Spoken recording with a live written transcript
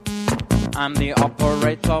I'm the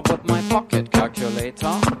operator with my pocket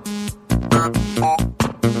calculator.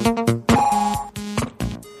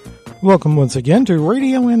 Welcome once again to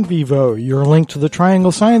Radio in Vivo, your link to the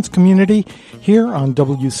Triangle Science community here on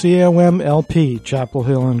WCOM LP, Chapel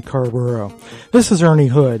Hill and Carrboro. This is Ernie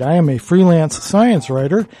Hood. I am a freelance science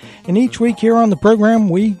writer, and each week here on the program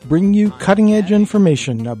we bring you cutting-edge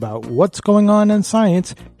information about what's going on in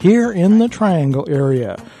science here in the Triangle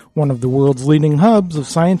area, one of the world's leading hubs of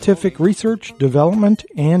scientific research, development,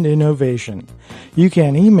 and innovation. You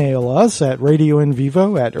can email us at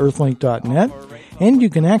radioinvivo@earthlink.net, and you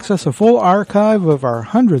can access a full archive of our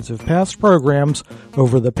hundreds of past programs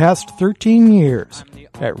over the past 13 years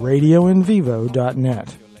at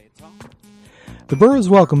radioinvivo.net. The Burroughs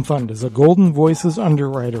Wellcome Fund is a Golden Voices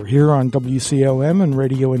underwriter here on WCOM and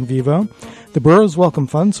Radio in Vivo. The Burroughs Wellcome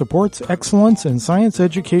Fund supports excellence in science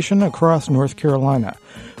education across North Carolina.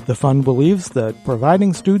 The fund believes that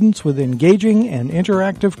providing students with engaging and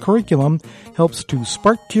interactive curriculum helps to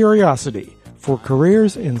spark curiosity for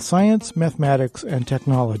careers in science, mathematics, and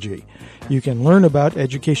technology. You can learn about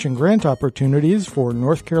education grant opportunities for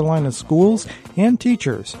North Carolina schools and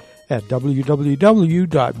teachers at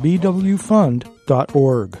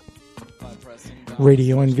www.bwfund.org.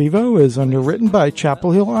 Radio in Vivo is underwritten by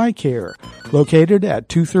Chapel Hill Eye Care, located at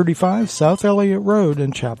 235 South Elliott Road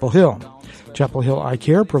in Chapel Hill. Chapel Hill Eye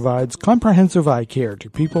Care provides comprehensive eye care to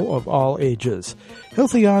people of all ages.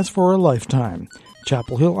 Healthy eyes for a lifetime.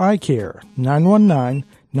 Chapel Hill Eye Care,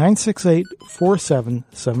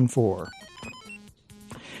 919-968-4774.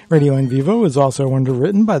 Radio in Vivo is also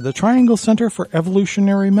underwritten by the Triangle Center for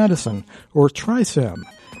Evolutionary Medicine, or TRICEM,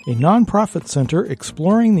 a nonprofit center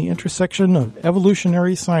exploring the intersection of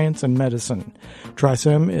evolutionary science and medicine.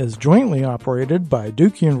 TRICEM is jointly operated by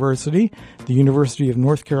Duke University, the University of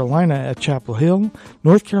North Carolina at Chapel Hill,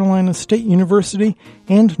 North Carolina State University,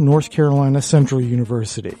 and North Carolina Central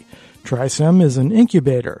University. TRICEM is an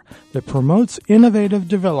incubator that promotes innovative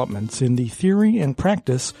developments in the theory and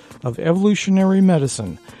practice of evolutionary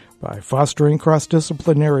medicine by fostering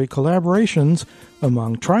cross-disciplinary collaborations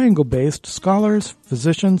among Triangle-based scholars,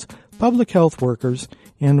 physicians, public health workers,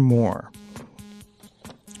 and more.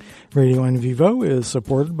 Radio in Vivo is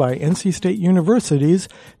supported by NC State University's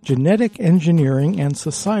Genetic Engineering and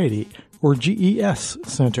Society, or GES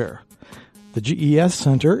Center. The GES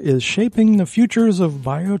Center is shaping the futures of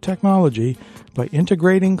biotechnology by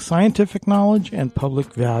integrating scientific knowledge and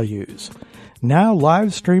public values. Now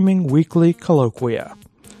live streaming weekly colloquia.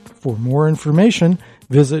 For more information,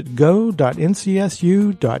 visit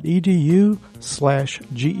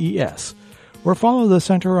go.ncsu.edu/GES or follow the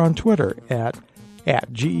center on Twitter at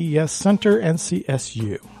GES Center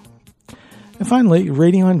NCSU. And finally,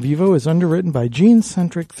 Radio in Vivo is underwritten by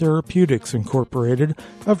GeneCentric Therapeutics Incorporated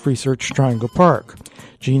of Research Triangle Park.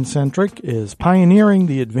 GeneCentric is pioneering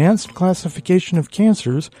the advanced classification of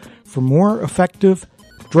cancers for more effective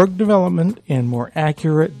drug development and more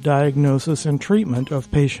accurate diagnosis and treatment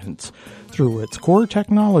of patients through its core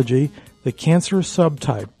technology, the Cancer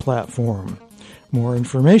Subtype Platform. More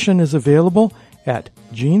information is available at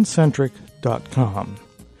genecentric.com.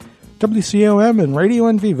 WCOM and Radio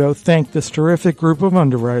in Vivo thank this terrific group of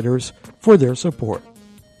underwriters for their support.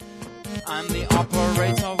 I'm the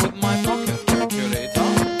operator with my pocket calculator.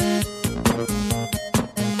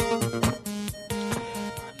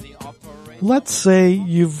 Let's say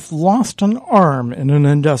you've lost an arm in an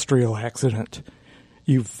industrial accident.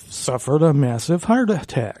 You've suffered a massive heart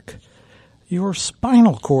attack. Your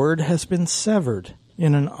spinal cord has been severed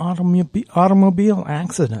in an automobile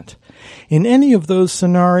accident. In any of those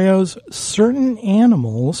scenarios, certain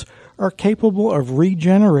animals are capable of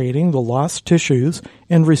regenerating the lost tissues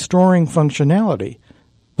and restoring functionality,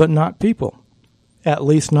 but not people. At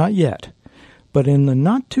least not yet. But in the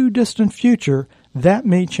not-too-distant future, that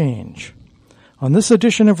may change. On this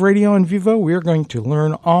edition of Radio in Vivo, we are going to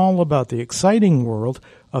learn all about the exciting world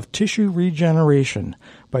of tissue regeneration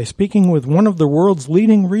by speaking with one of the world's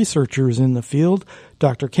leading researchers in the field,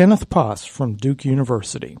 Dr. Kenneth Poss from Duke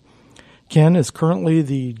University. Ken is currently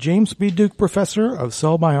the James B. Duke Professor of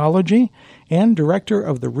Cell Biology and Director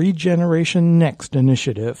of the Regeneration Next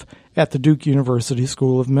initiative at the Duke University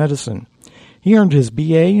School of Medicine. He earned his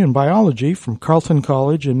B.A. in biology from Carleton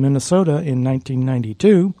College in Minnesota in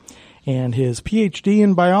 1992 and his Ph.D.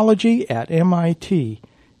 in biology at MIT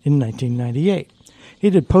in 1998. He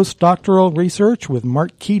did postdoctoral research with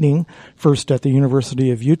Mark Keating, first at the University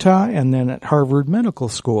of Utah and then at Harvard Medical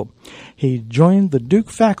School. He joined the Duke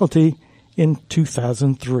faculty in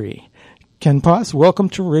 2003. Ken Poss, welcome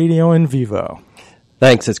to Radio in Vivo.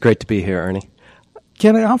 Thanks. It's great to be here, Ernie.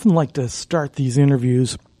 Ken, I often like to start these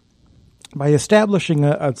interviews by establishing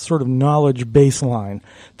a sort of knowledge baseline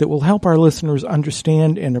that will help our listeners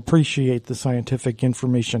understand and appreciate the scientific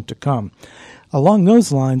information to come. Along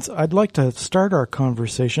those lines, I'd like to start our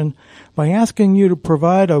conversation by asking you to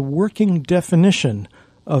provide a working definition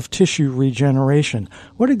of tissue regeneration.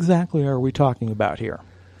 What exactly are we talking about here?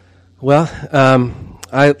 Well,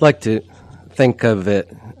 I'd like to think of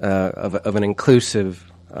it of an inclusive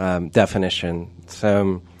definition.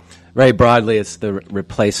 So, very broadly, it's the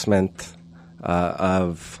replacement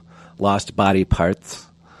of lost body parts.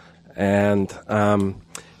 And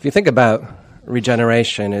if you think about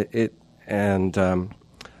regeneration, it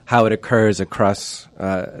how it occurs across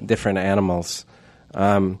different animals,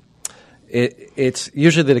 it's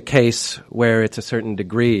usually the case where it's a certain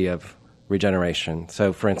degree of regeneration.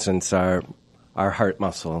 So, for instance, our heart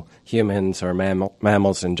muscle, humans or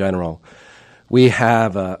mammals in general, we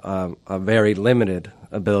have a very limited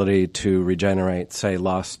ability to regenerate, say,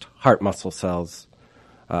 lost heart muscle cells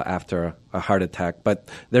after a heart attack. But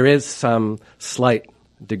there is some slight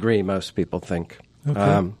degree, most people think. Okay.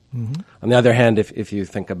 On the other hand, if you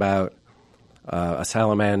think about a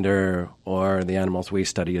salamander or the animals we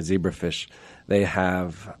study, a zebrafish, they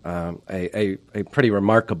have a pretty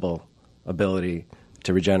remarkable ability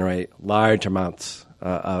to regenerate large amounts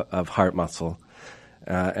of heart muscle.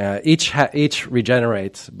 Each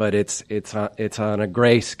regenerates, but it's on a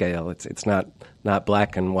gray scale. It's not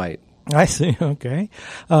black and white. I see. Okay.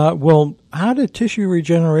 Well, how did tissue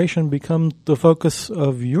regeneration become the focus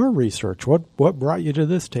of your research? What brought you to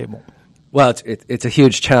this table? Well, it's a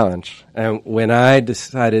huge challenge. And when I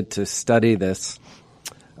decided to study this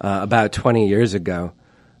about 20 years ago,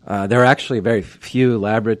 there are actually very few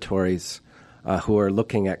laboratories who are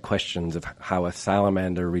looking at questions of how a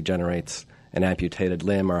salamander regenerates an amputated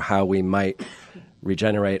limb or how we might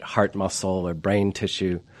regenerate heart muscle or brain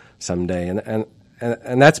tissue someday.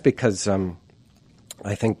 And that's because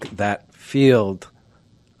I think that field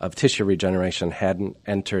of tissue regeneration hadn't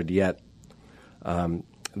entered yet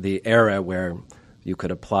the era where you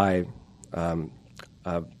could apply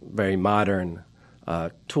very modern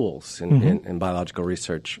tools in biological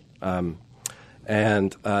research.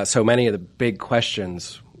 And so many of the big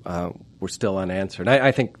questions were still unanswered.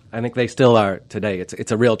 I think they still are today.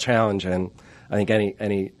 It's a real challenge, and I think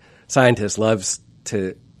any scientist loves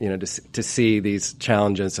to see these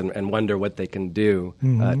challenges and wonder what they can do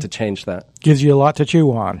to change that. Gives you a lot to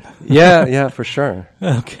chew on. Yeah, for sure.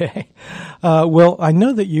 Okay. Well, I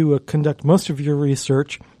know that you conduct most of your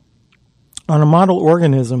research on a model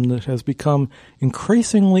organism that has become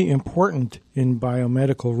increasingly important in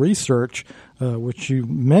biomedical research, which you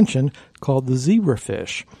mentioned, called the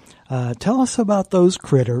zebrafish. Tell us about those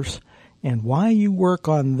critters and why you work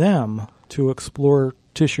on them to explore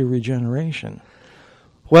tissue regeneration.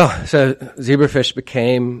 Well, so zebrafish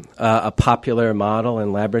became a popular model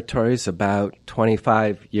in laboratories about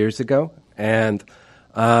 25 years ago. And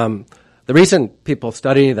the reason people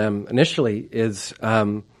study them initially is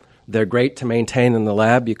they're great to maintain in the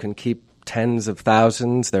lab. You can keep tens of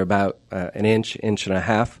thousands. They're about an inch and a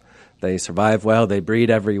half. They survive well. They breed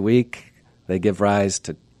every week. They give rise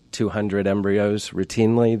to 200 embryos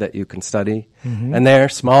routinely that you can study. And they're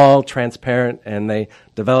small, transparent, and they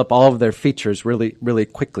develop all of their features really, really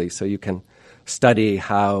quickly. So you can study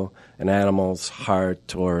how an animal's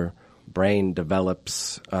heart or brain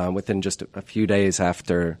develops within just a few days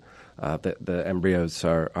after the embryos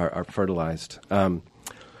are fertilized.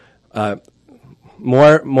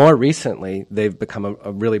 More recently, they've become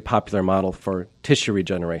a really popular model for tissue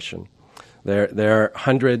regeneration. There are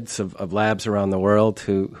hundreds of labs around the world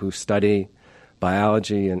who study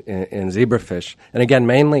biology in zebrafish, and again,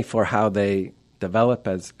 mainly for how they develop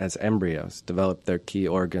as embryos, develop their key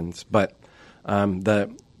organs. But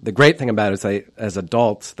the great thing about it is as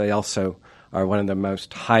adults, they also are one of the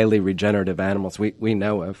most highly regenerative animals we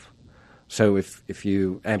know of. So if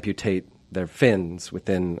you amputate their fins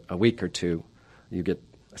within a week or two, you get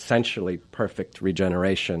essentially perfect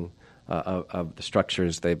regeneration of the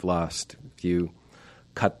structures they've lost. If you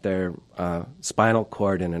cut their spinal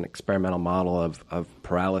cord in an experimental model of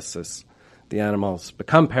paralysis, the animals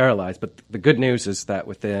become paralyzed. But the good news is that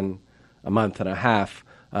within a month and a half,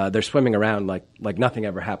 they're swimming around like nothing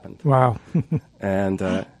ever happened. Wow. And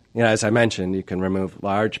as I mentioned, you can remove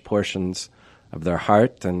large portions of their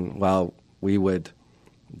heart, and while we would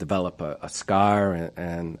develop a scar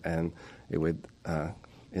and it would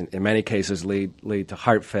in many cases lead to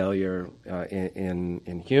heart failure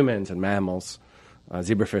in humans and mammals.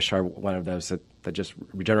 Zebrafish are one of those that just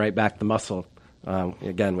regenerate back the muscle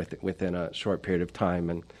again within a short period of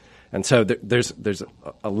time, and so there's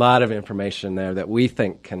a lot of information there that we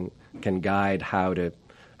think can guide how to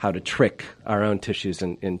how to trick our own tissues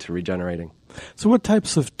into regenerating. So what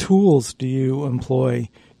types of tools do you employ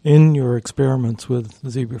in your experiments with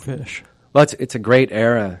zebrafish? Well, it's a great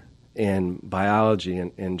era in biology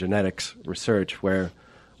and in genetics research where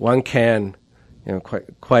one can,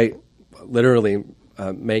 quite literally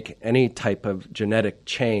make any type of genetic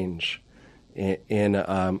change in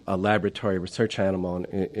a laboratory research animal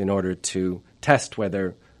in order to test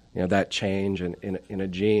whether that change in a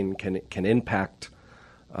gene can impact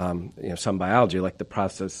some biology, like the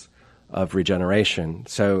process of regeneration.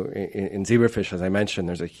 So in zebrafish, as I mentioned,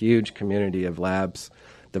 there's a huge community of labs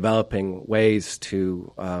developing ways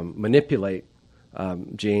to manipulate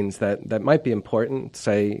genes that might be important,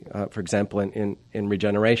 say, for example, in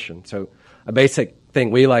regeneration. So a basic thing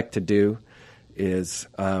we like to do is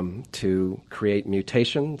to create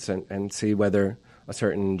mutations and see whether a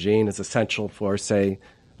certain gene is essential for, say,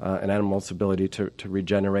 an animal's ability to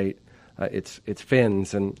regenerate its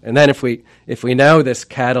fins. And then if we know this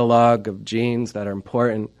catalog of genes that are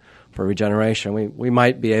important for regeneration, we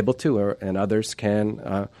might be able to, and others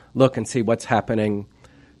can, look and see what's happening,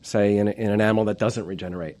 say, in an animal that doesn't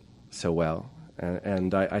regenerate so well.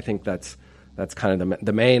 And I think that's kind of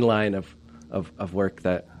the main line of work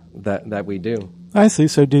that we do. I see.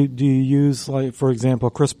 So do you use, like, for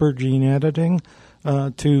example, CRISPR gene editing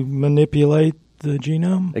to manipulate the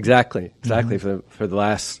genome? Exactly. Mm-hmm. For the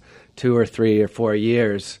last 2 or 3 or 4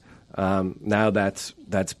 years, now that's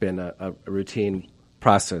been a routine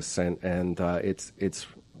process, and it's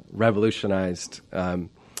revolutionized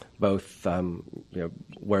both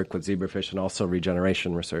work with zebrafish and also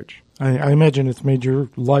regeneration research. I imagine it's made your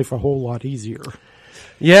life a whole lot easier.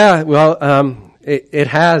 Yeah, well, it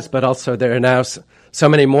has, but also there are now so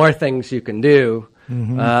many more things you can do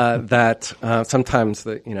that sometimes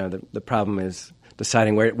the problem is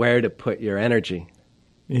deciding where to put your energy.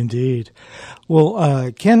 Indeed.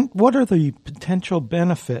 Well, Ken, what are the potential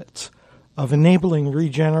benefits of enabling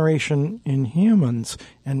regeneration in humans,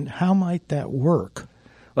 and how might that work?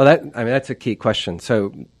 Well, that's a key question.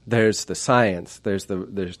 So there's the science, there's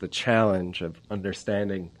the challenge of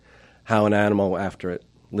understanding how an animal, after it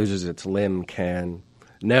loses its limb, can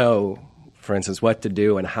know, for instance, what to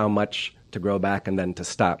do and how much to grow back and then to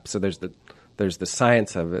stop. So there's the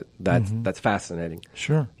science of it that's fascinating.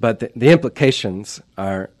 Sure. But the implications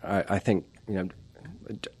are, I think,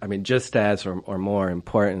 just as or more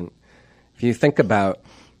important. If you think about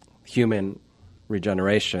human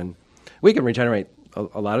regeneration, we can regenerate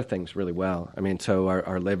a lot of things really well. I mean, so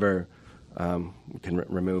our liver can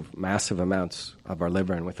remove massive amounts of our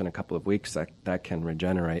liver, and within a couple of weeks that can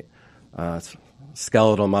regenerate.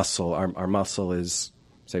 Skeletal muscle, our muscle is,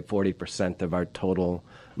 say, 40% of our total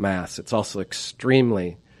mass. It's also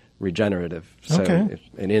extremely regenerative. So if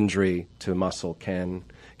an injury to muscle can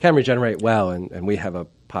regenerate well, and we have a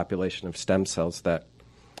population of stem cells that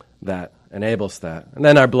enables that. And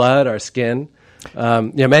then our blood, our skin,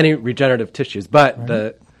 many regenerative tissues. But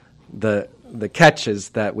the catch is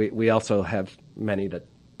that we also have many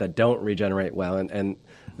that don't regenerate well, and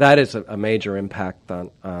that is a major impact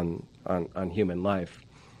on human life.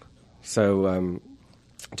 So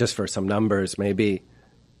just for some numbers, maybe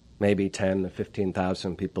 10 to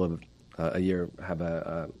 15,000 people a year have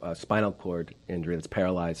a spinal cord injury that's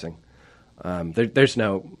paralyzing. There's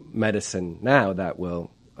no medicine now that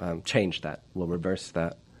will change that, will reverse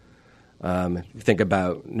that. If you think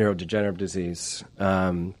about neurodegenerative disease,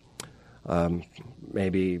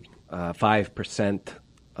 maybe 5%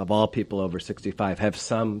 of all people over 65 have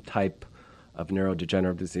some type of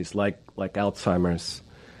neurodegenerative disease, like Alzheimer's.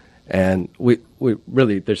 And we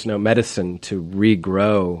really, there's no medicine to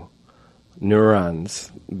regrow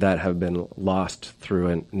neurons that have been lost through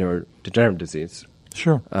a neurodegenerative disease.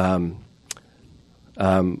 Sure.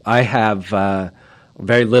 I have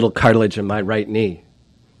very little cartilage in my right knee.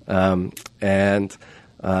 And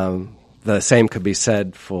the same could be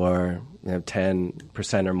said for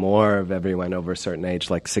 10% or more of everyone over a certain age,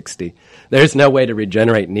 like 60. There's no way to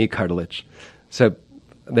regenerate knee cartilage. So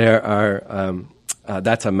there are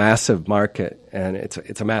that's a massive market, and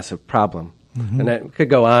it's a massive problem. Mm-hmm. And it could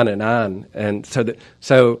go on. And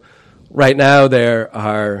so right now there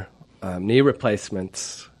are knee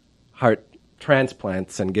replacements, heart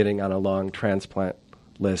transplants, and getting on a long transplant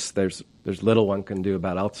list. There's little one can do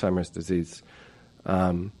about Alzheimer's disease.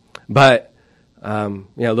 But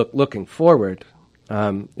looking forward,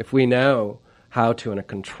 if we know how to, in a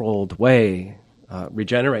controlled way,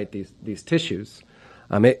 regenerate these tissues,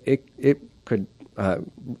 it could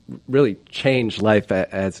really change life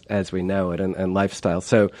as we know it, and lifestyle.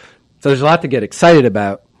 So there's a lot to get excited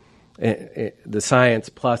about, the science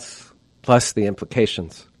plus the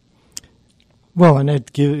implications. Well, and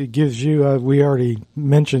it gives you, we already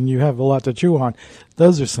mentioned you have a lot to chew on.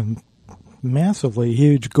 Those are some massively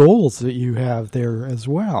huge goals that you have there as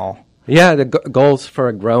well. Yeah, the goals for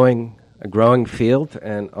a growing field,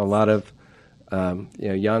 and a lot of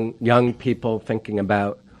young people thinking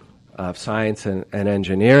about science and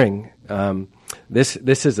engineering.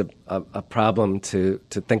 This is a problem to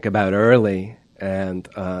think about early and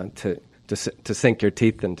to sink your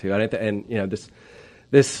teeth into. And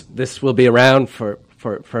this will be around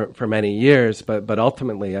for many years, but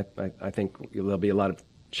ultimately I think there'll be a lot of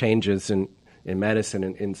changes in medicine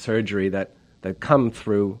and in surgery that come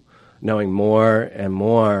through knowing more and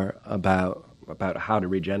more about how to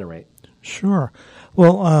regenerate. Sure.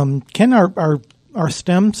 Well, Ken, are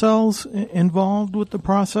stem cells involved with the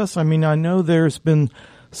process? I mean, I know there's been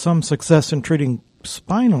some success in treating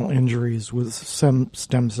spinal injuries with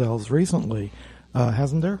stem cells recently,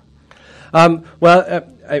 hasn't there? Well,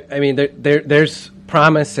 I mean, there's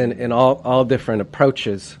promise in all different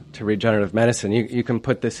approaches to regenerative medicine. You can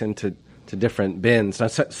put this into different bins. Now,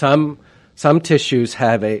 some tissues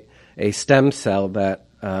have a stem cell that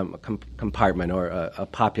compartment or a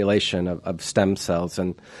population of stem cells,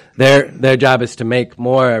 and their job is to make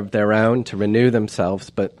more of their own, to renew themselves,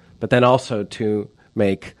 but then also to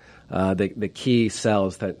make the key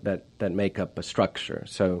cells that make up a structure.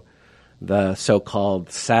 So the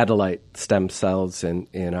so-called satellite stem cells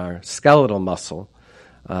in our skeletal muscle,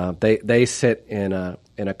 they sit in a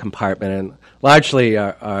compartment and largely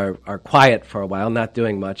are quiet for a while, not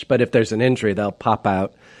doing much. But if there's an injury, they'll pop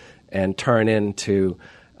out and turn into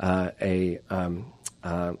a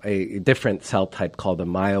different cell type called a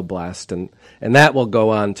myoblast, and that will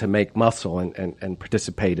go on to make muscle and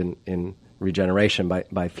participate in regeneration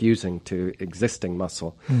by fusing to existing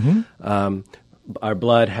muscle. Mm-hmm. Our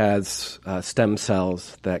blood has stem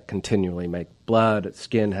cells that continually make blood.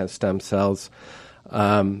 Skin has stem cells,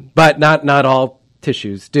 but not all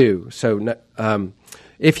tissues do. So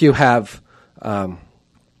if you have,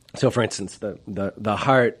 so for instance, the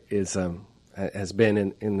heart has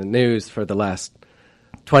been in the news for the last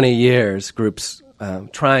 20 years, groups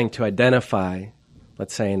trying to identify,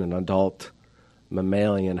 let's say in an adult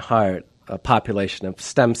mammalian heart, a population of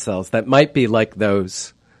stem cells that might be like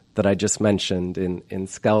those that I just mentioned in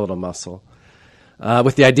skeletal muscle,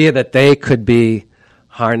 with the idea that they could be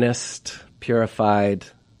harnessed, purified,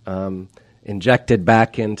 injected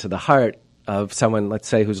back into the heart of someone, let's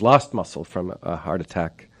say, who's lost muscle from a heart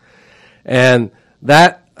attack. And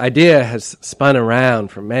that idea has spun around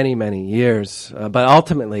for many, many years, but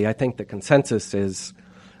ultimately I think the consensus is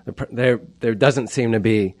there doesn't seem to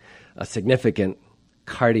be a significant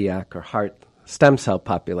cardiac or heart stem cell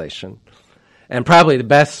population. And probably the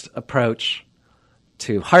best approach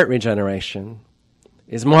to heart regeneration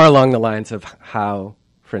is more along the lines of how,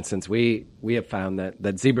 for instance, we have found that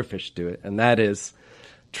zebrafish do it, and that is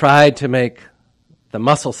try to make the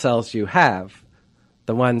muscle cells you have,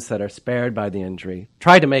 the ones that are spared by the injury,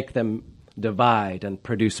 try to make them divide and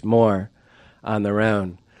produce more on their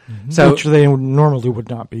own. Mm-hmm. So, which they normally would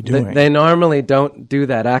not be doing. They normally don't do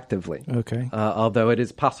that actively. Okay. Although it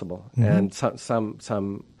is possible. Mm-hmm. And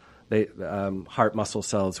some heart muscle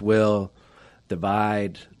cells will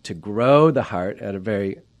divide to grow the heart at a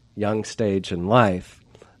very young stage in life.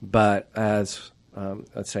 But as,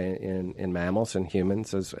 let's say, in mammals and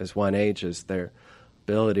humans, as one ages, their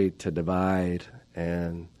ability to divide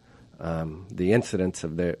and the incidence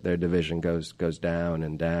of their division goes down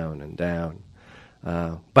and down and down.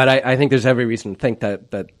 But I think there's every reason to think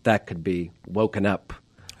that could be woken up.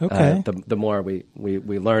 Okay. The more we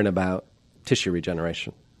learn about tissue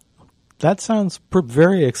regeneration. That sounds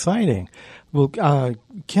very exciting. Well,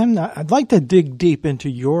 Ken, I'd like to dig deep into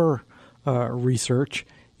your research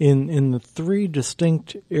in the three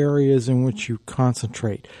distinct areas in which you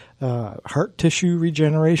concentrate: heart tissue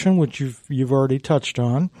regeneration, which you've already touched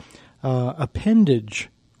on, appendage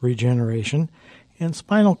regeneration, and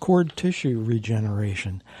spinal cord tissue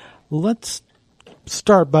regeneration. Let's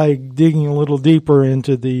start by digging a little deeper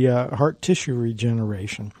into the heart tissue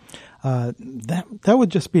regeneration. That would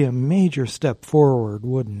just be a major step forward,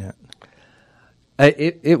 wouldn't it?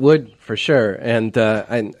 It would, for sure, and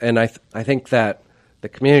I think that the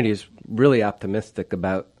community is really optimistic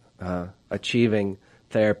about achieving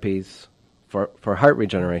therapies for heart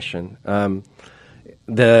regeneration.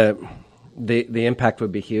 The impact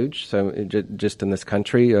would be huge. So just in this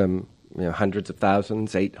country, hundreds of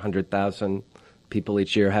thousands, 800,000 people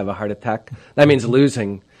each year have a heart attack. That means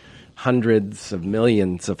losing hundreds of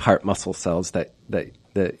millions of heart muscle cells that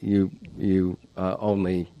you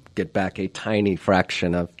only get back a tiny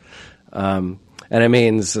fraction of. And it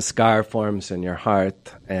means a scar forms in your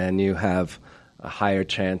heart, and you have a higher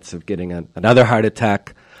chance of getting another heart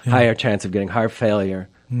attack, higher chance of getting heart failure,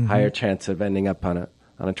 higher chance of ending up on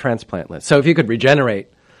a transplant list. So if you could regenerate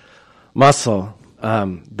muscle,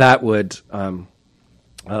 that would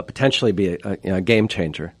potentially be a game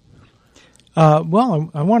changer. Well,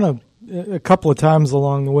 I want to, a couple of times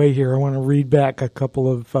along the way here, I want to read back a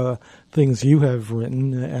couple of things you have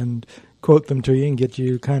written and quote them to you and get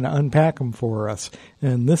you to kind of unpack them for us.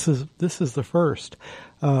 And this is the first.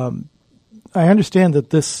 I understand that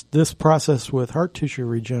this process with heart tissue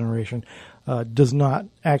regeneration does not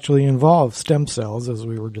actually involve stem cells, as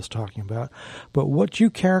we were just talking about, but what you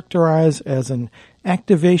characterize as an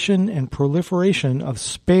activation and proliferation of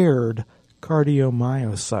spared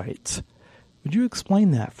cardiomyocytes. Would you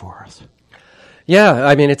explain that for us? Yeah,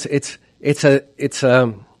 I mean it's a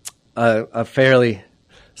fairly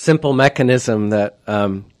simple mechanism that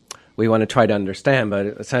we want to try to understand. But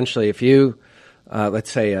essentially, if you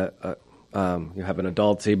let's say you have an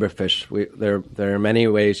adult zebrafish, there are many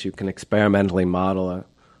ways you can experimentally model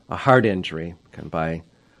a heart injury by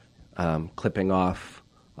clipping off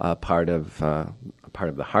part of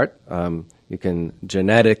the heart. You can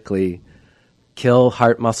genetically kill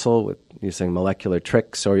heart muscle using molecular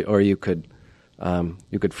tricks, or you could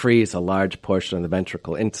freeze a large portion of the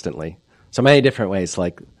ventricle instantly. So many different ways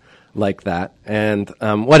like that. And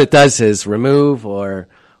what it does is remove or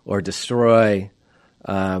destroy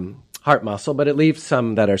heart muscle, but it leaves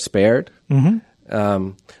some that are spared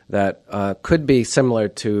that could be similar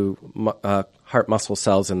to heart muscle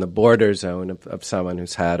cells in the border zone of someone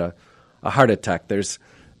who's had a heart attack. There's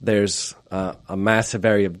a massive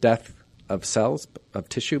area of death of cells, of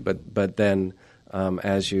tissue, but then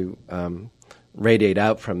as you radiate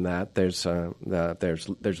out from that,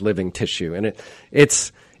 there's living tissue, and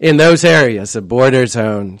it's in those areas, the border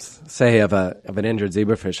zones, say of an injured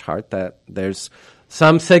zebrafish heart, that there's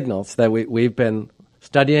some signals that we've been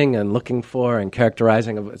studying and looking for and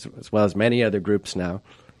characterizing, as well as many other groups now,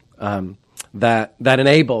 that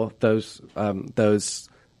enable those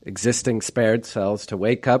existing spared cells to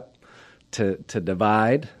wake up, to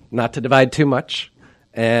divide, not to divide too much,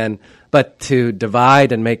 but to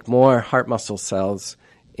divide and make more heart muscle cells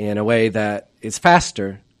in a way that is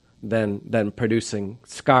faster than producing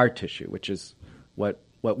scar tissue, which is what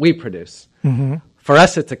we produce. Mm-hmm. For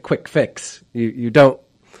us, it's a quick fix. You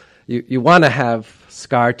want to have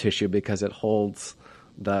scar tissue because it holds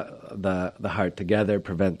the heart together,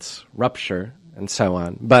 prevents rupture, and so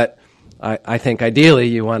on. But I think ideally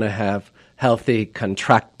you want to have healthy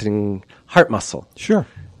contracting heart muscle. Sure.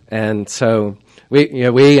 And so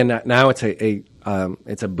now it's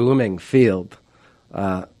a booming field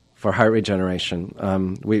for heart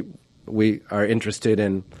regeneration. We are interested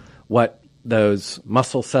in what those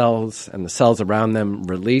muscle cells and the cells around them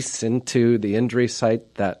release into the injury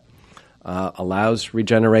site that allows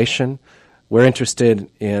regeneration. We're interested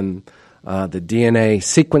in the DNA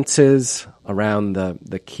sequences around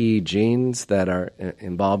the key genes that are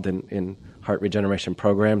involved in heart regeneration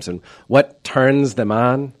programs and what turns them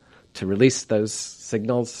on to release those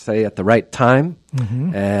signals, say, at the right time,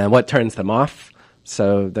 and what turns them off.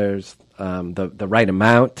 So there's the right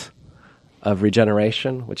amount of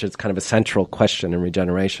regeneration, which is kind of a central question in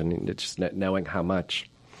regeneration, just knowing how much.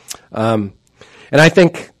 And I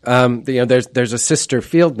think there's a sister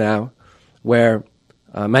field now where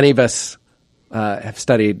many of us have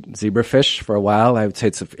studied zebrafish for a while. I would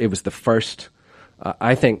say it was the first,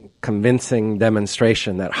 I think, convincing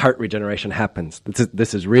demonstration that heart regeneration happens.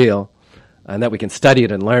 This is real, and that we can study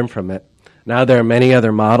it and learn from it. Now there are many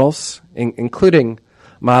other models, including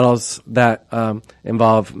models that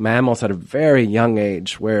involve mammals at a very young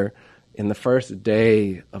age, where in the first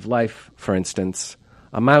day of life, for instance,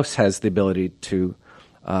 a mouse has the ability to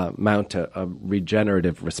mount a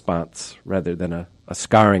regenerative response rather than a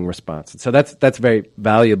scarring response. And so that's very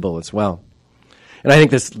valuable as well. And I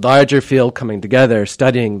think this larger field coming together,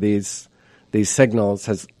 studying these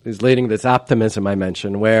signals, is leading to this optimism I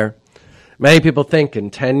mentioned, where many people think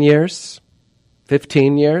in 10 years,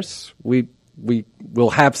 15 years, we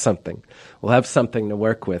will have something. We'll have something to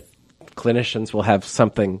work with. Clinicians will have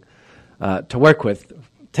something to work with,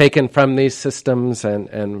 taken from these systems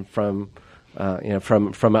and from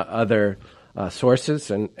other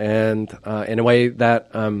sources, and in a way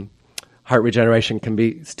that heart regeneration can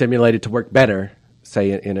be stimulated to work better,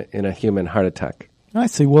 say in a human heart attack. I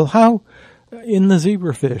see. Well, how in the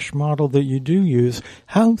zebrafish model that you do use,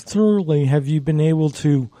 how thoroughly have you been able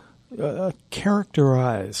to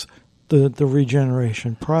characterize the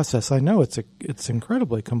regeneration process? I know it's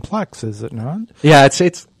incredibly complex, is it not? Yeah,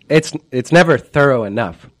 it's never thorough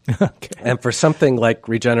enough. Okay. And for something like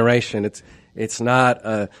regeneration, It's not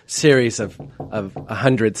a series of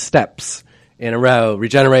 100 steps in a row.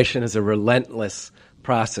 Regeneration is a relentless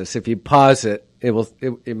process. If you pause it,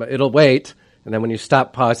 it'll wait, and then when you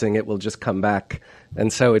stop pausing, it will just come back.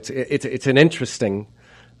 And so it's an interesting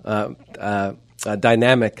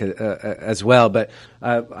dynamic as well. But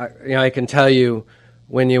I can tell you,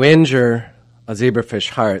 when you injure a zebrafish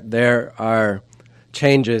heart, there are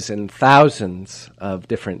changes in thousands of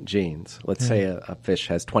different genes. Let's say a fish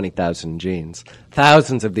has 20,000 genes.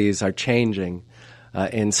 Thousands of these are changing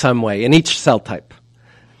in some way in each cell type.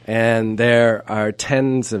 And there are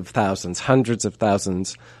tens of thousands, hundreds of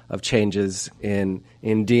thousands of changes in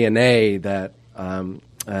DNA that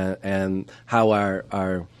and how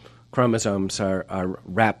our chromosomes are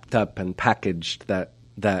wrapped up and packaged that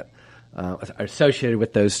are associated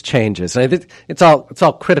with those changes. And I think it's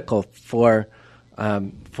all critical for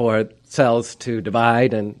cells to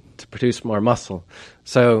divide and to produce more muscle.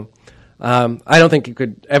 So I don't think you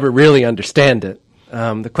could ever really understand it.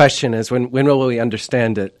 The question is, when will we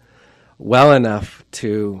understand it well enough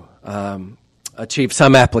to achieve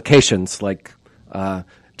some applications, like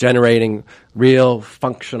generating real,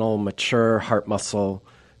 functional, mature heart muscle,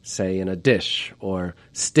 say, in a dish, or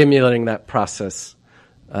stimulating that process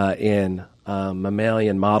in a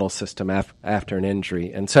mammalian model system after an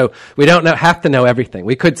injury. And so we don't have to know everything.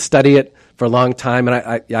 We could study it for a long time,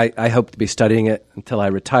 and I hope to be studying it until I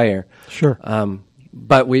retire. Sure.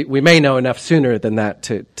 But we may know enough sooner than that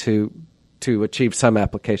to achieve some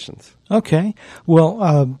applications. Okay.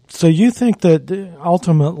 Well, so you think that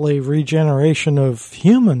ultimately regeneration of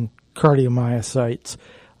human cardiomyocytes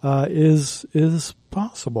is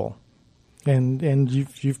possible, and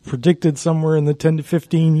you've predicted somewhere in the 10 to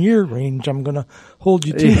 15 year range. I'm going to hold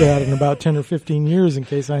you to that in about 10 or 15 years in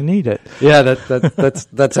case I need it. Yeah,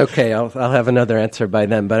 that's okay. I'll have another answer by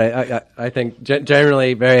then. But I think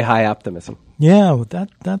generally very high optimism. Yeah, well,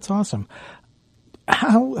 that's awesome.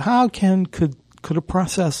 How could a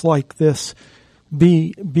process like this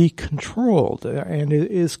be controlled? And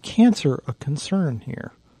is cancer a concern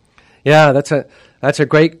here? Yeah, that's a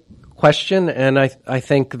great question, and I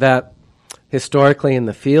think that historically in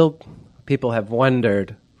the field, people have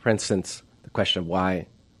wondered, for instance, the question of why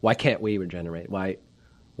can't we regenerate? Why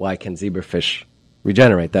can zebrafish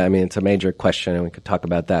regenerate? That, I mean, it's a major question, and we could talk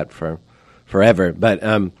about that for forever. But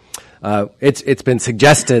it's been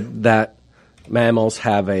suggested that mammals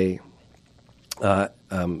have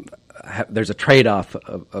there's a trade-off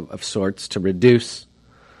of sorts to reduce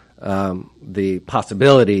the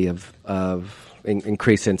possibility of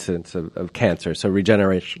increased incidence of cancer. So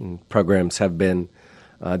regeneration programs have been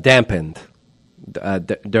dampened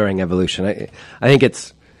during evolution. I think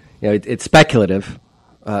it's speculative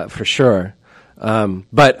for sure,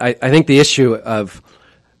 but I think the issue of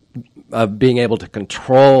being able to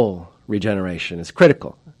control regeneration is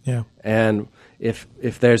critical. Yeah. And if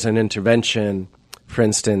there's an intervention, for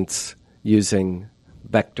instance, using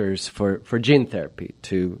vectors for gene therapy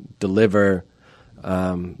to deliver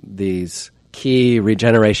these key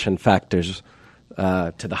regeneration factors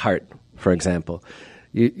to the heart, for example,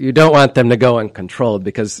 you don't want them to go uncontrolled,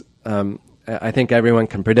 because I think everyone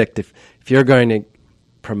can predict if you're going to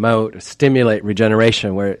promote or stimulate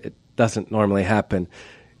regeneration where it doesn't normally happen,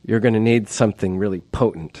 you're going to need something really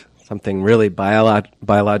potent, something really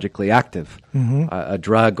biologically active, a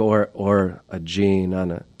drug or a gene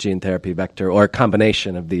on a gene therapy vector, or a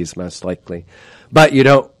combination of these most likely. But you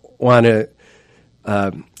don't want to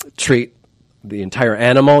treat the entire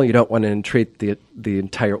animal. You don't want to treat the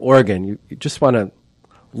entire organ. You just want to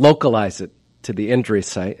localize it to the injury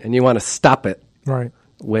site, and you want to stop it right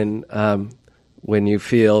when you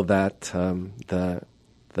feel that the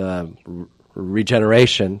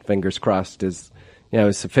regeneration, fingers crossed, is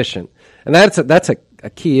sufficient. And that's a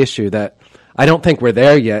key issue that I don't think we're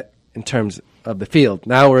there yet in terms of the field.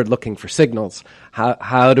 Now we're looking for signals.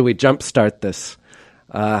 How do we jumpstart this?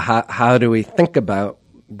 How do we think about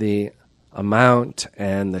the amount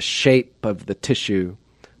and the shape of the tissue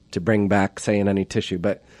to bring back, say, in any tissue?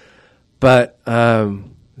 But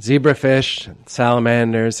zebrafish, and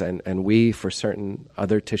salamanders, and we, for certain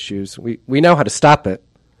other tissues, we know how to stop it.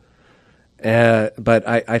 But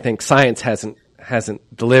I think science hasn't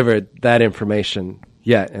delivered that information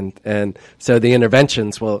yet, and so the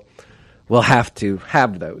interventions will have to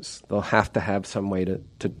have those. They'll have to have some way to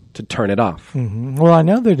turn it off. Mm-hmm. Well, I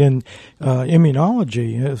know that in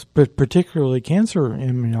immunology, particularly cancer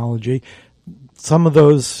immunology, some of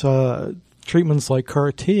those treatments like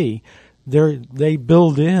CAR T, they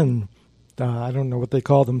build in I don't know what they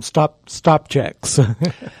call them, stop checks. So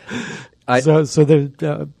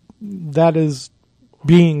that is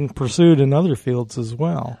being pursued in other fields as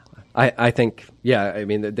well. I think, yeah. I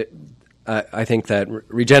mean, I think that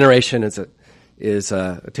regeneration is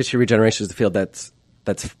tissue regeneration is a field that's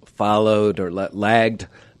followed or lagged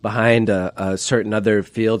behind certain other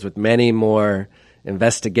fields with many more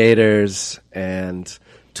investigators and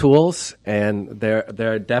tools, and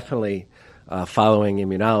they're definitely following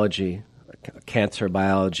immunology, cancer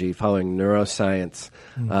biology, following neuroscience.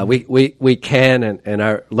 We can and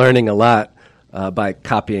are learning a lot by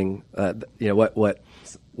copying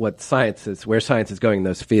what science is, where science is going in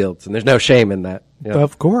those fields, and there's no shame in that.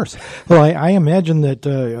 Of course. Well, I imagine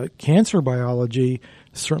that cancer biology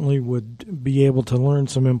certainly would be able to learn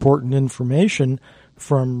some important information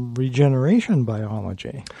from regeneration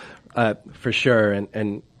biology. For sure,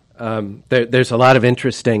 and there's a lot of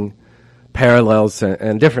interesting parallels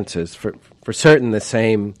and differences. For certain, the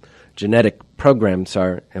same genetic programs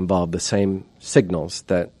are involved, the same signals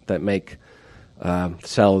that make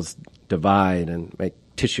cells divide and make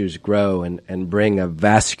tissues grow and bring a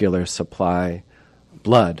vascular supply,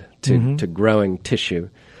 blood, to growing tissue.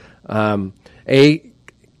 A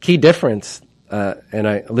key difference, and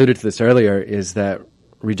I alluded to this earlier, is that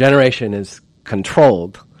regeneration is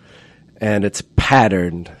controlled and it's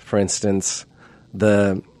patterned. For instance,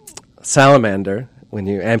 the salamander, when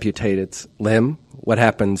you amputate its limb, what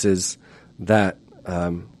happens is that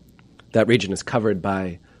that region is covered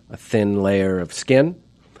by a thin layer of skin.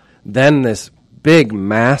 Then this big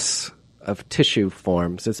mass of tissue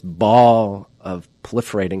forms, this ball of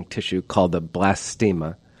proliferating tissue called the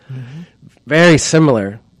blastema. Very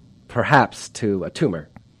similar, perhaps, to a tumor.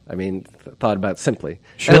 I mean, thought about simply.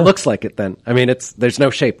 Sure. And it looks like it then. I mean, there's no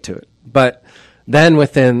shape to it. But then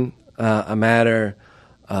within a matter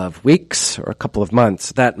of weeks or a couple of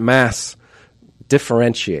months, that mass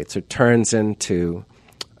differentiates or turns into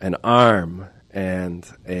an arm and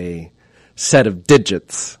a set of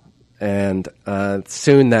digits. And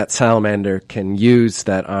soon that salamander can use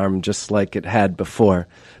that arm just like it had before.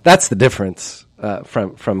 That's the difference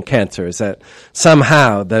from cancer, is that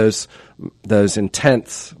somehow those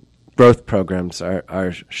intense growth programs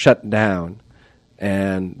are shut down,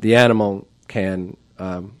 and the animal can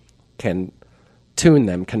tune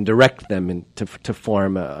them, can direct them to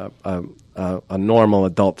form a normal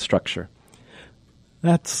adult structure.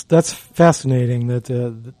 That's fascinating.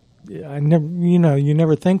 That I never, you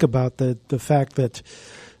never think about the fact that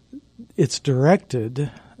it's directed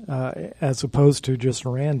as opposed to just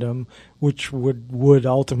random, which would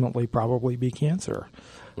ultimately probably be cancer.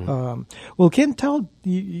 Well, Ken,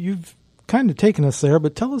 you've kind of taken us there,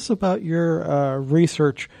 but tell us about your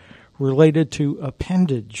research related to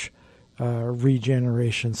appendage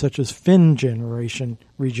regeneration, such as fin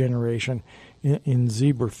regeneration in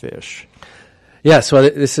zebrafish. Yes, well,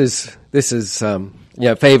 this is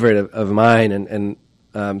a favorite of mine, and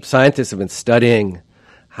scientists have been studying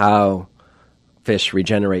how fish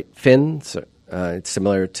regenerate fins. It's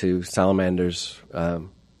similar to salamanders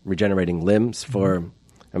regenerating limbs.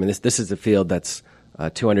 This is a field that's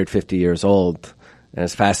 250 years old, and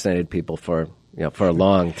has fascinated people for a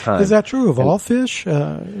long time. Is that true of all fish,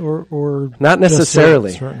 or not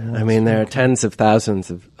necessarily? Certain I mean, there are tens of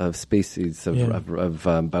thousands of species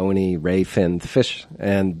of bony ray-finned fish,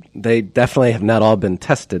 and they definitely have not all been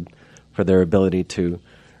tested for their ability to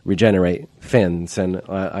regenerate fins. And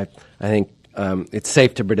I think it's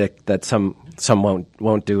safe to predict that some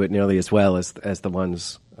won't do it nearly as well as the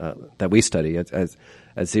ones that we study as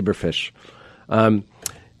zebrafish. I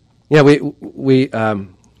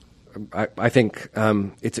think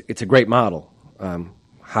it's a great model.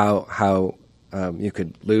 How you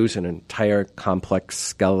could lose an entire complex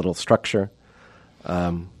skeletal structure,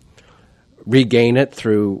 regain it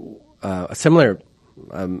through a similar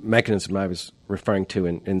mechanism I was referring to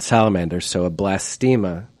in salamanders. So a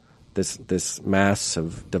blastema, this mass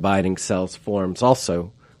of dividing cells, forms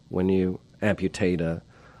also when you amputate a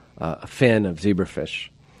fin of zebrafish,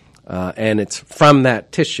 and it's from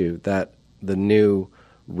that tissue that the new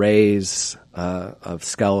rays of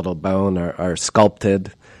skeletal bone are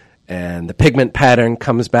sculpted, and the pigment pattern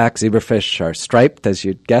comes back. Zebrafish are striped, as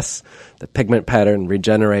you'd guess. The pigment pattern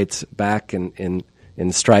regenerates back in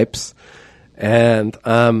stripes, and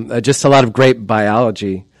just a lot of great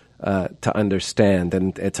biology to understand,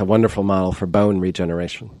 and it's a wonderful model for bone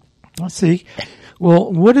regeneration. I see.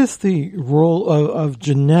 Well, what is the role of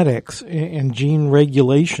genetics and gene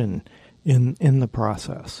regulation in the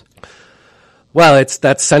process? Well,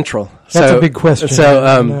 that's central. That's a big question.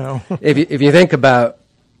 So, if you think about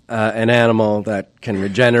an animal that can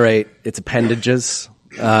regenerate its appendages,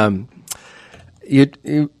 you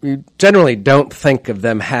generally don't think of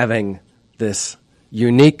them having this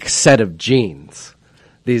unique set of genes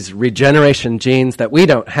these regeneration genes that we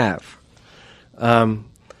don't have.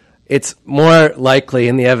 It's more likely,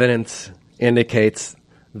 and the evidence indicates,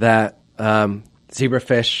 that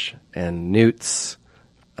zebrafish and newts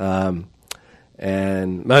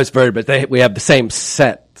and most vertebrates, we have the same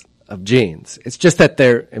set of genes. It's just that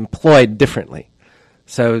they're employed differently.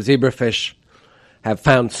 So zebrafish have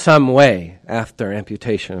found some way after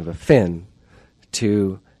amputation of a fin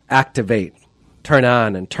to activate, turn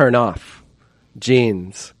on, and turn off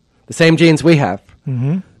genes, the same genes we have.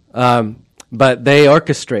 But they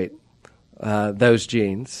orchestrate those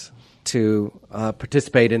genes to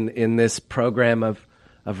participate in this program of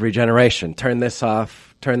regeneration. Turn this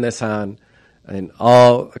off, turn this on, and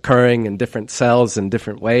all occurring in different cells in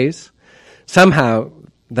different ways. Somehow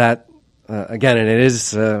that, again, and it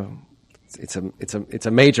is, it's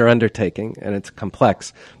a major undertaking and it's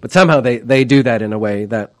complex, but somehow they do that in a way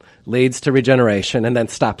that leads to regeneration and then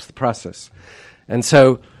stops the process. And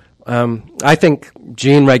so I think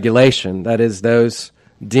gene regulation, that is those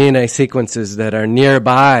DNA sequences that are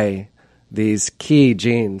nearby these key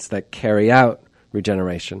genes that carry out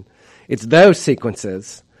regeneration, it's those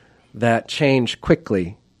sequences that change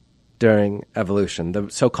quickly during evolution, the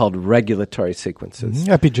so-called regulatory sequences.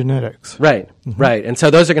 Epigenetics. Right, right. And so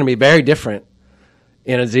those are going to be very different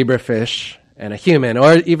in a zebrafish and a human,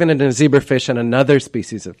 or even in a zebrafish and another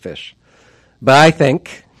species of fish. But I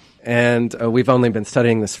think, and we've only been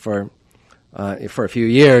studying this for a few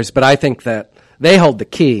years, but I think that they hold the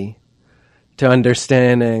key to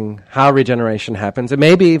understanding how regeneration happens, and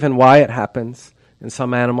maybe even why it happens in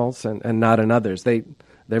some animals and not in others. They're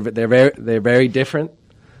very different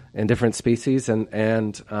in different species,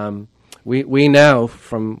 and we know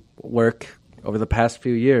from work over the past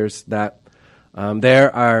few years that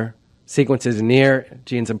there are sequences near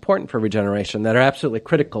genes important for regeneration that are absolutely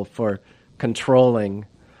critical for controlling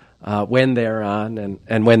when they're on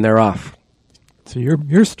and when they're off. So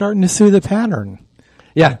you're starting to see the pattern.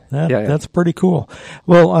 Yeah, That's pretty cool.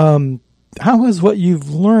 Well, how has what you've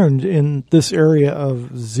learned in this area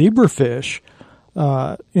of zebrafish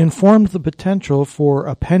informed the potential for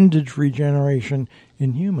appendage regeneration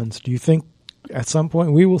in humans? Do you think at some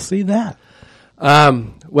point we will see that?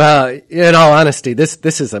 Well, in all honesty,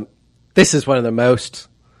 this is one of the most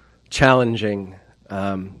challenging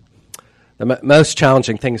most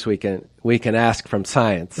challenging things we can ask from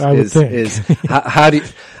science. I would think. Is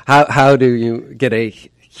how do you get a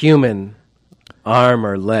human arm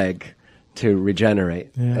or leg to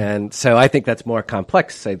regenerate? Yeah. And so I think that's more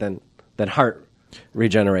complex, say, than heart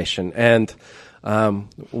regeneration. And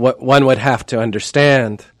what one would have to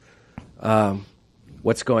understand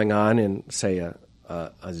what's going on in, say, a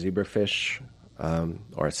zebrafish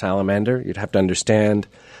or a salamander. You'd have to understand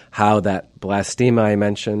how that blastema I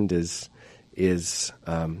mentioned is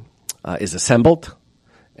assembled,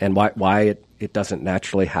 and why it doesn't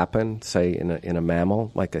naturally happen, say, in a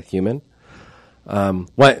mammal like a human.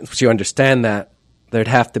 Once you understand that, there'd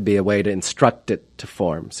have to be a way to instruct it to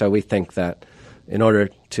form. So we think that in order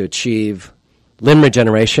to achieve limb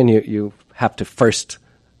regeneration, you have to first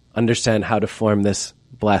understand how to form this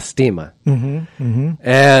blastema.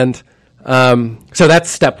 And so that's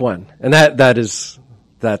step one, and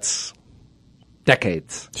that's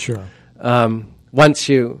decades. Sure. Once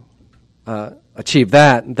you achieve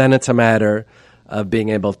that, then it's a matter of being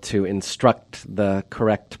able to instruct the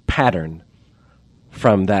correct pattern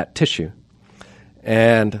from that tissue.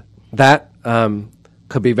 And that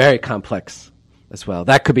could be very complex as well.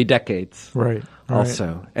 That could be decades. Right.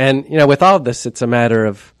 Also. And, with all of this, it's a matter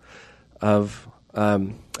of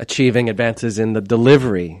achieving advances in the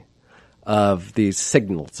delivery of these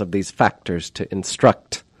signals, of these factors to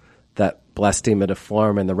instruct that blastema to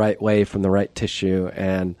form in the right way from the right tissue,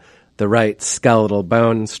 and the right skeletal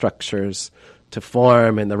bone structures to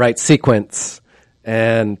form in the right sequence,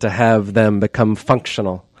 and to have them become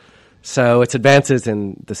functional. So it's advances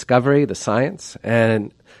in discovery, the science,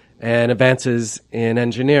 and advances in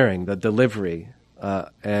engineering, the delivery,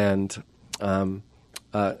 and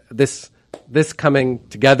this coming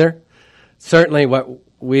together. Certainly what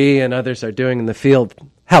we and others are doing in the field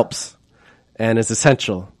helps and is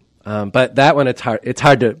essential. But that one, it's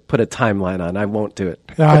hard to put a timeline on. I won't do it.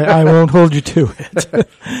 I won't hold you to it.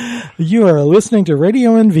 You are listening to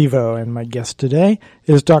Radio in Vivo, and my guest today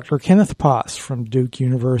is Dr. Kenneth Poss from Duke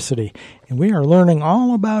University, and we are learning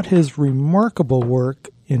all about his remarkable work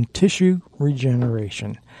in tissue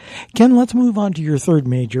regeneration. Ken, let's move on to your third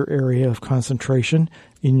major area of concentration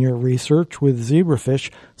in your research with zebrafish,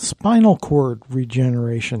 spinal cord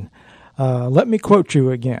regeneration. Let me quote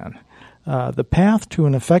you again. The path to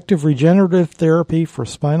an effective regenerative therapy for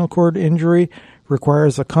spinal cord injury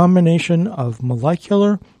requires a combination of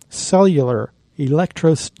molecular, cellular,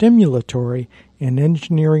 electrostimulatory, and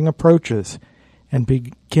engineering approaches,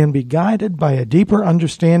 and can be guided by a deeper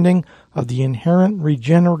understanding of the inherent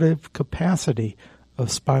regenerative capacity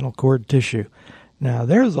of spinal cord tissue. Now,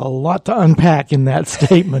 there's a lot to unpack in that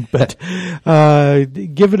statement, but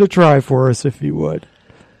give it a try for us, if you would.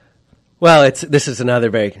 Well, this is another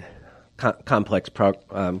very complex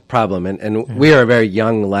problem, and we are a very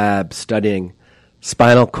young lab studying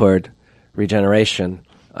spinal cord regeneration.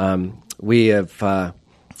 We have,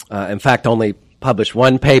 in fact, only published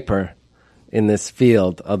one paper in this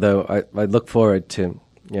field, although I look forward to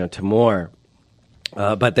more.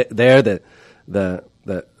 But the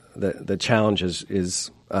challenge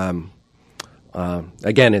is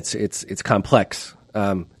again it's complex.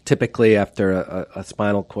 Typically, after a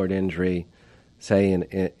spinal cord injury, say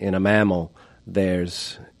in a mammal,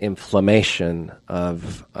 there's inflammation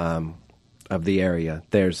of the area.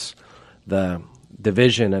 There's the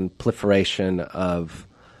division and proliferation of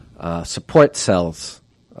support cells,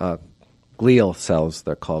 glial cells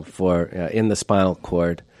they're called, for in the spinal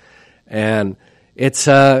cord, and it's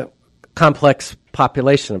a complex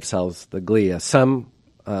population of cells, the glia. Some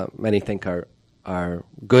many think are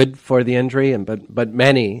good for the injury, but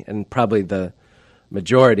many, and probably the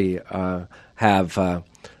majority, have a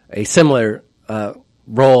similar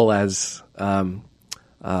role as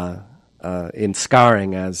in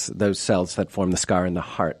scarring as those cells that form the scar in the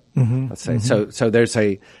heart. Mm-hmm, let's say so. There's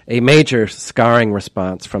a major scarring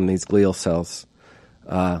response from these glial cells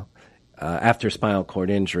after spinal cord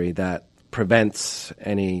injury that prevents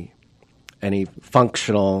any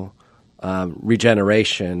functional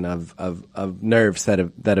regeneration of nerves that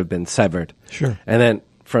have been severed. Sure. And then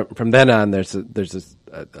from then on, there's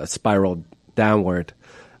a spiral downward.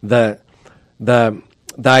 The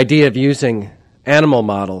idea of using animal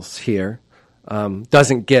models here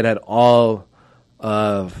doesn't get at all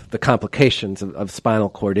of the complications of spinal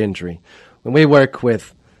cord injury. When we work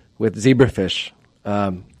with zebrafish,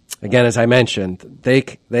 again, as I mentioned, they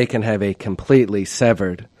can have a completely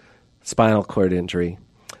severed spinal cord injury,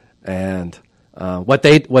 and what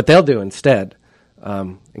they'll do instead,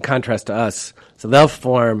 in contrast to us, so they'll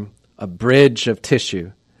form a bridge of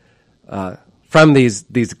tissue from these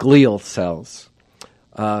glial cells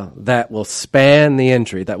that will span the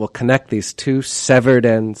injury, that will connect these two severed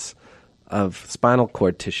ends of spinal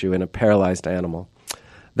cord tissue in a paralyzed animal.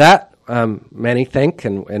 That, many think,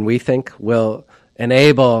 and we think, will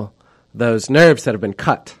enable those nerves that have been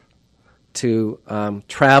cut to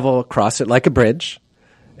travel across it like a bridge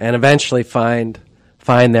and eventually find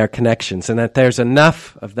their connections, and that there's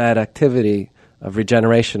enough of that activity of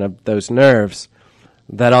regeneration of those nerves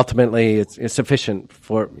that ultimately is sufficient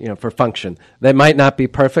for function. They might not be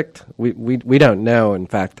perfect. We don't know, in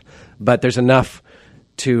fact, but there's enough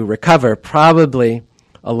to recover, probably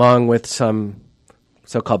along with some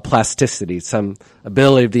so-called plasticity, some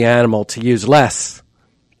ability of the animal to use less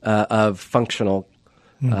of functional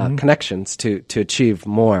connections to achieve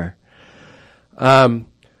more. The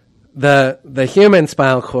human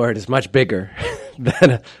spinal cord is much bigger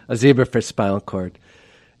than a zebrafish spinal cord,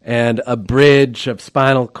 and a bridge of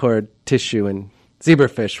spinal cord tissue in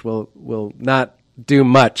zebrafish will not do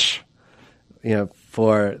much,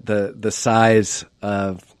 for the size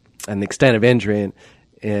of and the extent of injury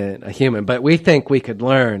in a human. But we think we could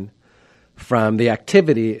learn from the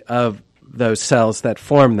activity of those cells that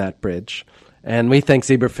form that bridge, and we think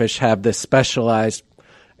zebrafish have this specialized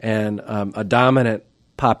and a dominant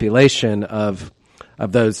population of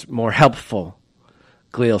those more helpful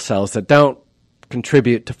glial cells that don't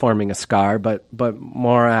contribute to forming a scar, but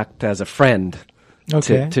more act as a friend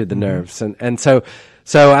to the nerves, and so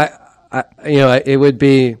I it would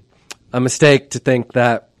be a mistake to think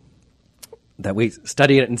that we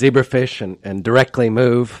study it in zebrafish and directly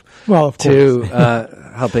move to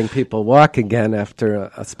helping people walk again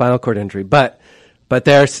after a spinal cord injury, but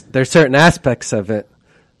there's certain aspects of it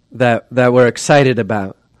that we're excited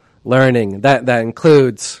about learning. That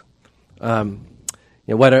includes what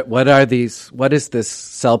is this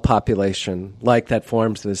cell population like that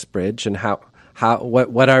forms this bridge, and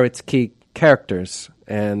what are its key characters,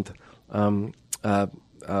 and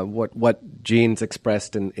what genes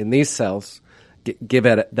expressed in these cells give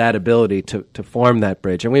it that ability to form that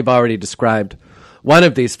bridge. And we've already described one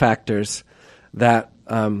of these factors that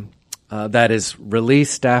is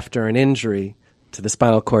released after an injury to the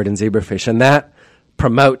spinal cord in zebrafish, and that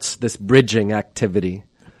promotes this bridging activity.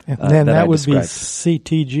 And then that would be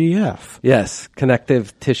CTGF. Yes,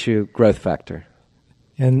 connective tissue growth factor.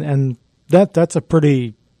 And that's a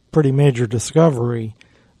pretty major discovery.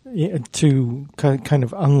 to kind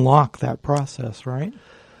of unlock that process, right?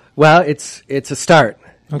 Well, it's a start.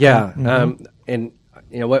 Okay. Yeah. Mhm. And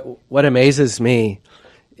what amazes me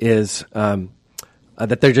is that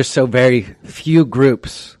there are just so very few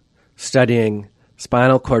groups studying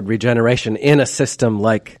spinal cord regeneration in a system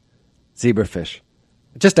like zebrafish.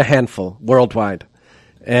 Just a handful worldwide.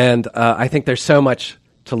 And I think there's so much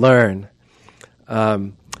to learn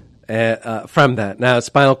from that. Now,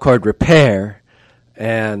 spinal cord repair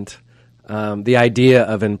and the idea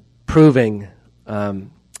of improving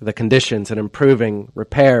the conditions and improving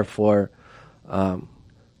repair for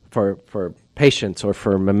patients or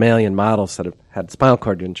for mammalian models that have had spinal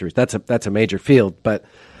cord injuries. That's a major field, but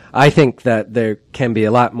I think that there can be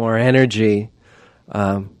a lot more energy,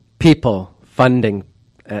 people, funding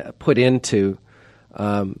put into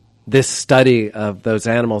this study of those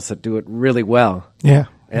animals that do it really well. Yeah.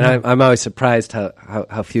 And I'm always surprised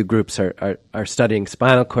how few groups are studying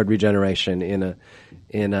spinal cord regeneration in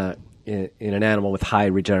an animal with high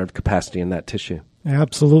regenerative capacity in that tissue.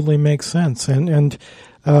 Absolutely makes sense. And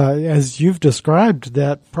as you've described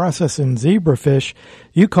that process in zebrafish,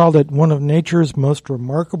 you called it one of nature's most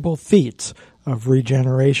remarkable feats of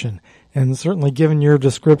regeneration. And certainly, given your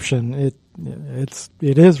description, it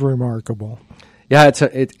is remarkable. Yeah,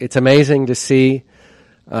 it's amazing to see,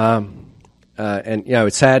 and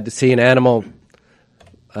it's sad to see an animal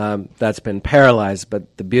that's been paralyzed.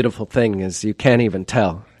 But the beautiful thing is, you can't even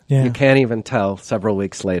tell. Yeah. You can't even tell several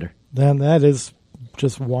weeks later. Then that is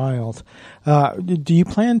just wild. Do you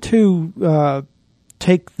plan to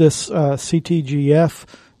take this CTGF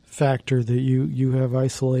factor that you have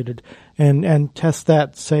isolated and test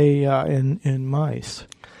that, say, in mice?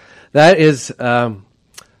 That is a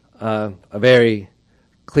very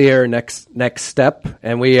clear next step,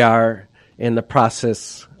 and we are in the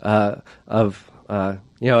process of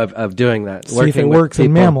doing that. See if it works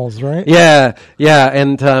in mammals, right? Yeah,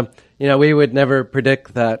 and we would never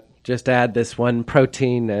predict that. Just add this one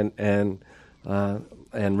protein and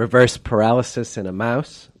reverse paralysis in a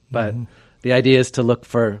mouse, but the idea is to look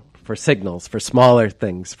for signals, for smaller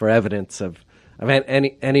things, for evidence of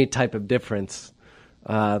any type of difference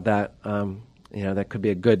that could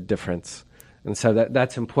be a good difference, and so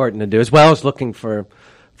that's important to do, as well as looking for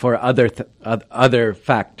other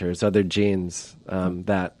factors, other genes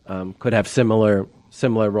that could have similar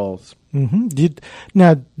roles. Mm-hmm.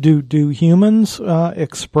 Now, do humans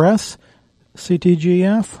express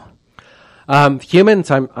CTGF?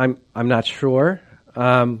 Humans, I'm not sure.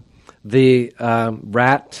 The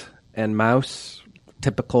rat and mouse,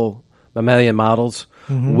 typical mammalian models,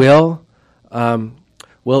 will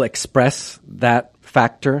express that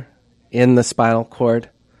factor in the spinal cord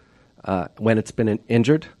when it's been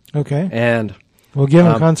injured. Okay. And well,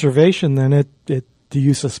 given conservation, then do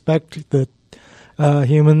you suspect that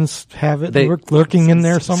humans have it lurking in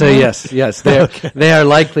there somewhere? So yes, they are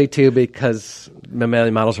likely to, because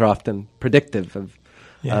mammalian models are often predictive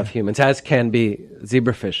of humans, as can be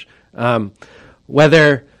zebrafish.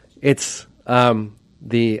 Whether it's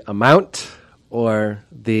the amount or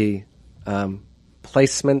the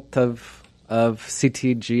placement of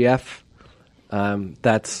CTGF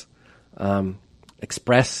that's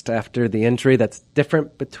expressed after the injury, that's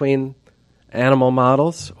different between animal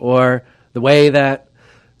models, or the way that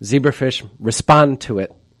zebrafish respond to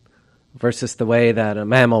it versus the way that a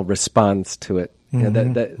mammal responds to it.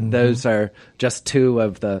 Those are just two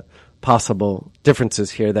of the possible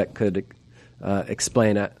differences here that could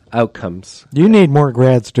explain outcomes. You need more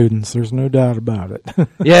grad students. There's no doubt about it.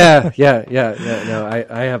 Yeah. No,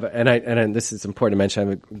 I have, and this is important to mention. I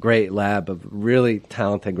have a great lab of really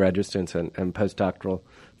talented graduate students and postdoctoral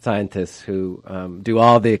scientists who do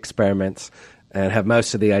all the experiments and have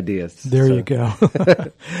most of the ideas. There you go.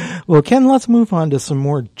 Well, Ken, let's move on to some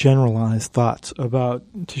more generalized thoughts about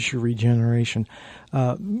tissue regeneration.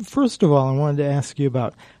 First of all, I wanted to ask you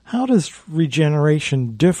about how does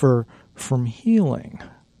regeneration differ from healing?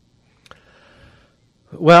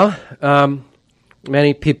 Well,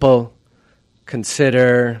 many people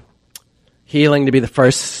consider healing to be the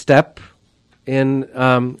first step in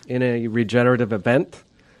a regenerative event,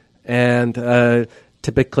 and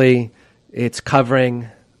typically it's covering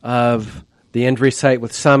of the injury site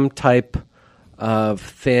with some type of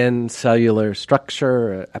thin cellular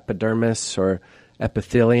structure, epidermis or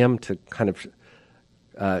epithelium, to kind of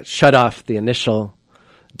shut off the initial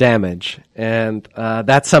damage. And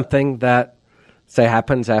that's something that, say,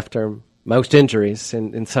 happens after most injuries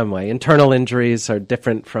in some way. Internal injuries are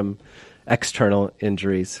different from external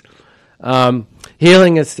injuries.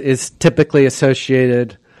 Healing is typically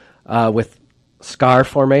associated with scar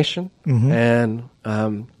formation, and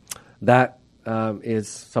that is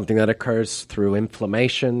something that occurs through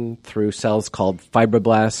inflammation, through cells called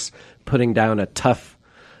fibroblasts, putting down a tough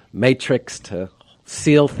matrix to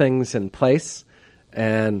seal things in place.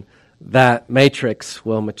 And that matrix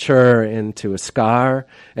will mature into a scar.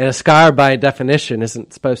 And a scar, by definition,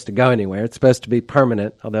 isn't supposed to go anywhere. It's supposed to be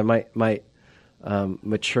permanent, although it might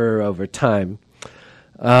mature over time.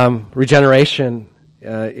 Regeneration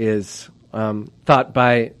is thought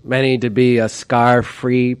by many to be a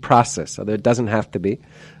scar-free process, although it doesn't have to be.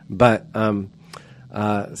 But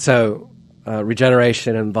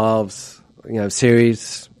regeneration involves a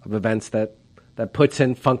series of events that puts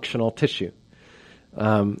in functional tissue,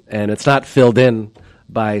 and it's not filled in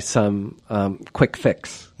by some quick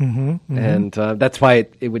fix. And that's why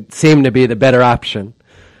it would seem to be the better option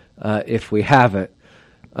if we have it.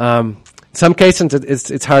 In some cases,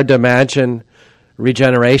 it's hard to imagine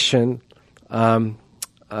regeneration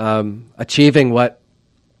achieving what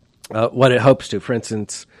it hopes to. For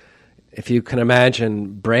instance, if you can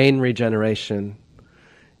imagine brain regeneration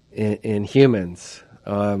in humans,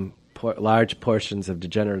 large portions of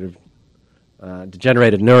degenerated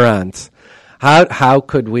neurons, how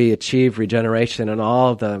could we achieve regeneration in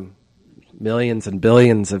all the millions and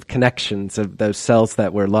billions of connections of those cells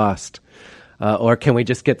that were lost? Or can we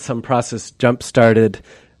just get some process jump-started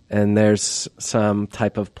and there's some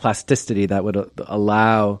type of plasticity that would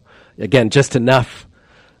allow, again, just enough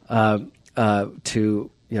to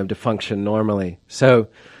function normally. So,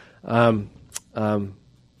 again,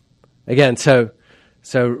 so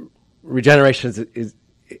regeneration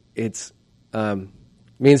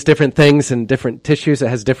means different things in different tissues. It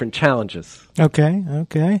has different challenges.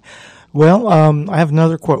 Okay. Well, I have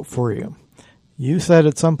another quote for you. You said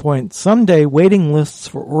at some point, someday waiting lists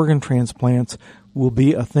for organ transplants will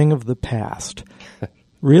be a thing of the past.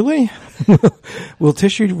 Really? Will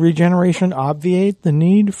tissue regeneration obviate the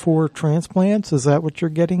need for transplants? Is that what you're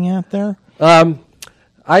getting at there?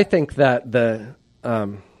 I think that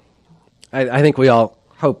I think we all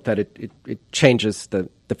hope that it changes the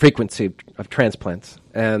frequency of transplants.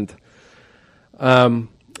 And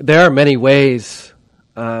there are many ways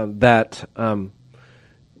that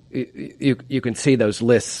you can see those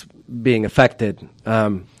lists being affected.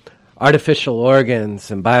 Artificial organs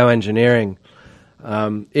and bioengineering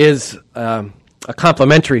is a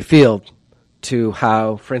complementary field to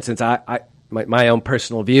how, for instance, my own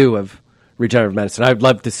personal view of regenerative medicine. I'd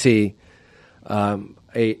love to see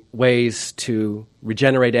ways to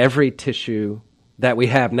regenerate every tissue that we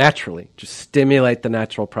have naturally, just stimulate the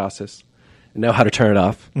natural process and know how to turn it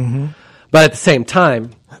off. But at the same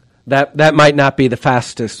time, that might not be the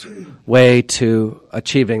fastest way to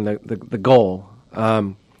achieving the goal,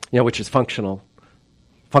 which is functional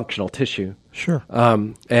tissue. Sure.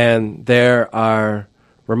 And there are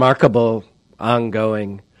remarkable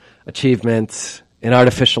ongoing achievements in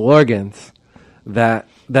artificial organs that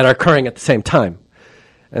are occurring at the same time.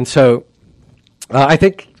 And so I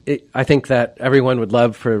think that everyone would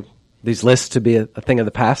love for these lists to be a thing of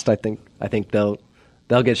the past. I think they'll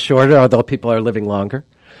get shorter, although people are living longer.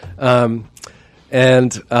 And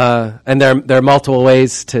there are multiple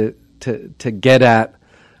ways to get at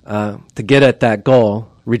that goal.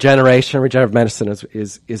 Regenerative medicine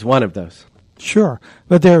is one of those. Sure,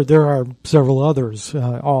 but there are several others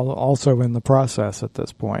also in the process at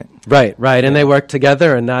this point. Right, and they work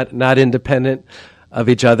together and not independent of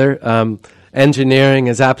each other. Engineering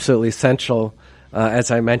is absolutely essential,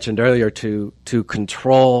 as I mentioned earlier, to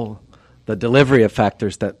control the delivery of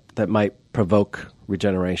factors that might provoke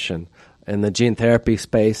regeneration. In the gene therapy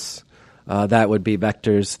space, that would be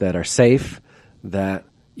vectors that are safe, that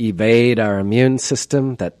evade our immune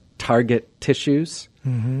system, that target tissues.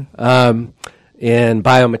 In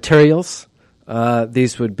biomaterials,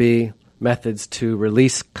 these would be methods to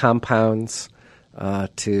release compounds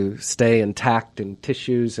to stay intact in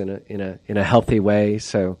tissues in a healthy way.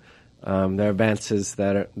 So there are advances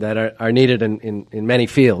that are needed in many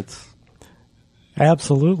fields.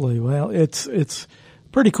 Absolutely. Well, it's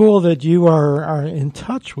pretty cool that you are in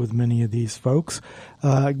touch with many of these folks,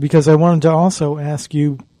 because I wanted to also ask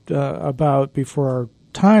you about, before our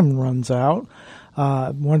time runs out,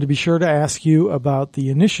 wanted to be sure to ask you about the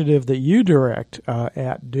initiative that you direct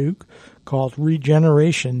at Duke called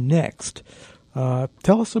Regeneration Next.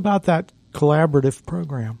 Tell us about that collaborative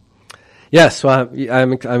program. Yes, well,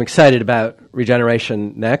 I'm excited about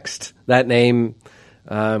Regeneration Next. That name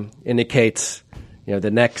indicates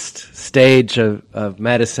the next stage of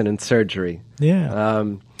medicine and surgery. Yeah.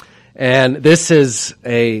 And this is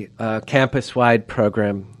a campus-wide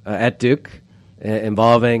program at Duke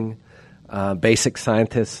involving basic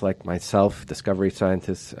scientists like myself, discovery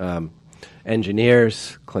scientists,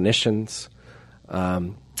 engineers, clinicians,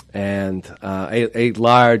 and a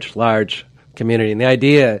large community. And the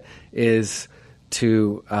idea is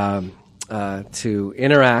to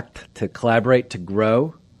interact, to collaborate, to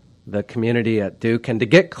grow the community at Duke, and to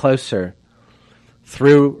get closer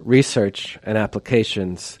through research and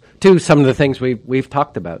applications to some of the things we've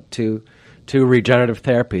talked about, to regenerative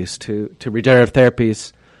therapies, to regenerative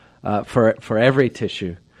therapies for every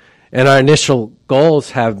tissue. And our initial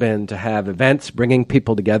goals have been to have events bringing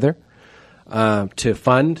people together, to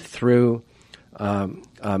fund through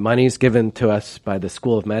monies given to us by the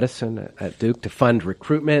School of Medicine at Duke, to fund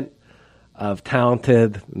recruitment of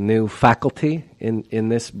talented new faculty in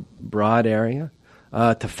this broad area,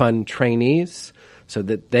 to fund trainees so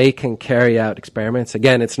that they can carry out experiments.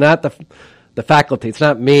 Again, it's not the faculty, it's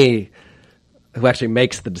not me who actually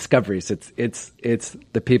makes the discoveries. It's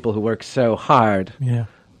the people who work so hard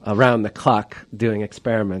around the clock doing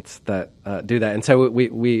experiments that do that. And so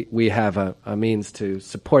we have a means to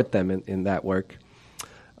support them in that work.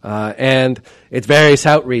 And it's various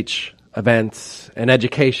outreach events and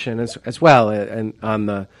education as well, and on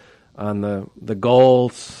the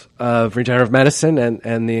goals of regenerative medicine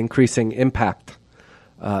and the increasing impact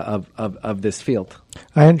of this field.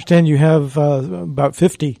 I understand you have about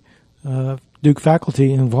 50 Duke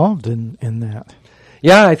faculty involved in that.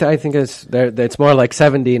 Yeah, I think it's more like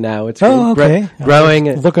 70 now. It's okay.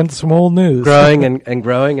 Growing. Looking at some old news. Growing and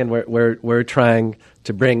growing, and we're trying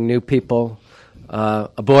to bring new people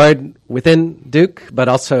aboard within Duke, but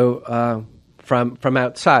also from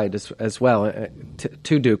outside as well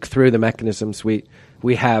to Duke through the mechanisms we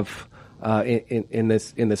have in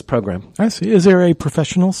this program. I see. Is there a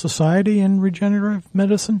professional society in regenerative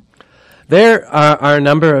medicine? There are a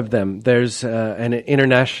number of them. There's an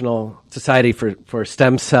International Society for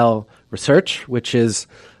Stem Cell Research, which is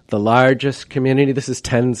the largest community. This is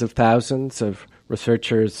tens of thousands of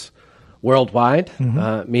researchers worldwide,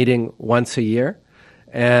 meeting once a year.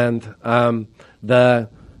 And the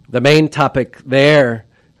main topic there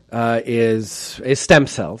is stem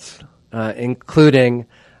cells, including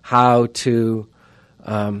how to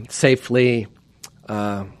safely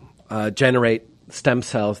generate stem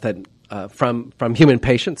cells that from human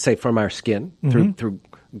patients, say from our skin, through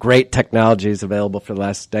great technologies available for the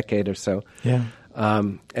last decade or so. Yeah.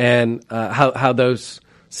 And how those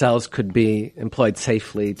cells could be employed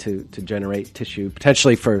safely to generate tissue,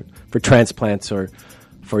 potentially for transplants or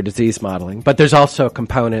for disease modeling. But there's also a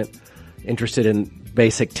component interested in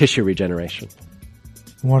basic tissue regeneration.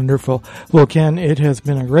 Wonderful. Well, Ken, it has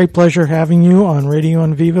been a great pleasure having you on Radio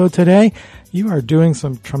in Vivo today. You are doing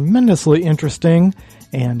some tremendously interesting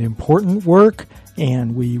and important work,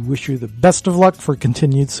 and we wish you the best of luck for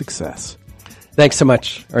continued success. Thanks so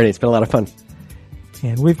much, Ernie. It's been a lot of fun.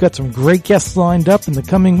 And we've got some great guests lined up in the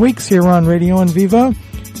coming weeks here on Radio in Vivo.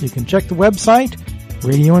 You can check the website,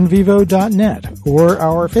 radioinvivo.net, or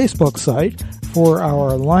our Facebook site for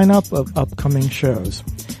our lineup of upcoming shows.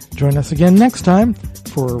 Join us again next time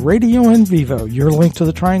for Radio in Vivo, your link to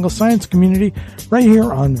the Triangle Science community, right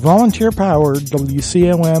here on volunteer-powered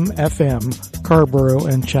WCOM-FM, Carrboro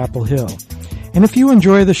and Chapel Hill. And if you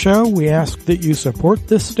enjoy the show, we ask that you support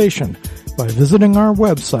this station by visiting our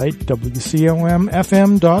website,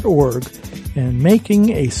 WCOMFM.org, and making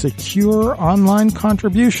a secure online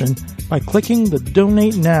contribution by clicking the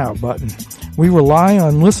Donate Now button. We rely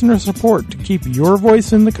on listener support to keep your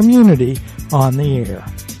voice in the community on the air.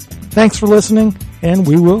 Thanks for listening, and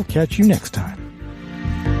we will catch you next time.